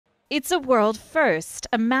It's a world first,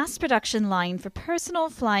 a mass production line for personal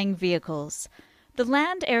flying vehicles. The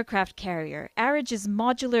land aircraft carrier, Arridge's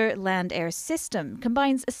modular land-air system,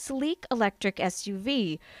 combines a sleek electric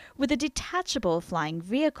SUV with a detachable flying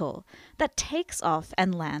vehicle that takes off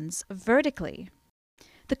and lands vertically.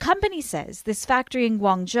 The company says this factory in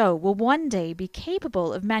Guangzhou will one day be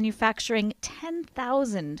capable of manufacturing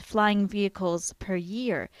 10,000 flying vehicles per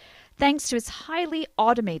year, thanks to its highly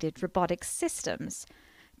automated robotic systems.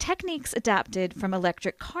 Techniques adapted from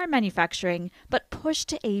electric car manufacturing, but pushed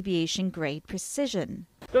to aviation-grade precision.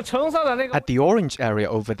 At the orange area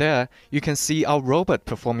over there, you can see our robot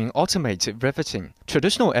performing automated riveting.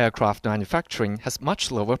 Traditional aircraft manufacturing has much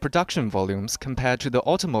lower production volumes compared to the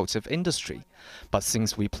automotive industry. But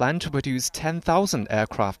since we plan to produce 10,000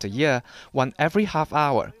 aircraft a year, one every half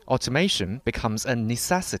hour, automation becomes a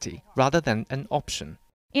necessity rather than an option.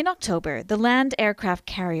 In October, the land aircraft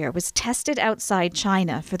carrier was tested outside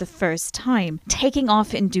China for the first time, taking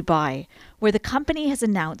off in Dubai, where the company has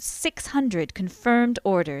announced 600 confirmed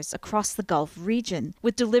orders across the Gulf region,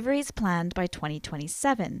 with deliveries planned by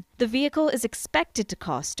 2027. The vehicle is expected to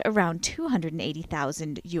cost around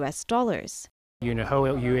 $280,000. The whole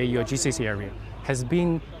UAE or GCC area has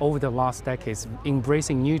been, over the last decades,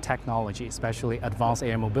 embracing new technology, especially advanced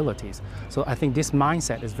air mobilities. So I think this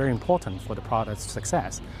mindset is very important for the product's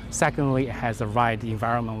success. Secondly, it has the right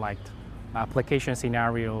environment like application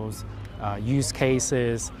scenarios, use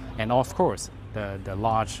cases, and of course, the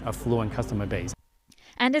large affluent customer base.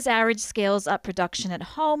 And as Arridge scales up production at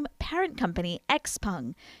home, parent company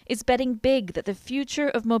Xpeng is betting big that the future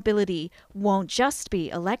of mobility won't just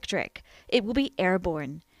be electric. It will be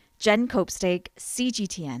airborne. Jen Copestake,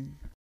 CGTN.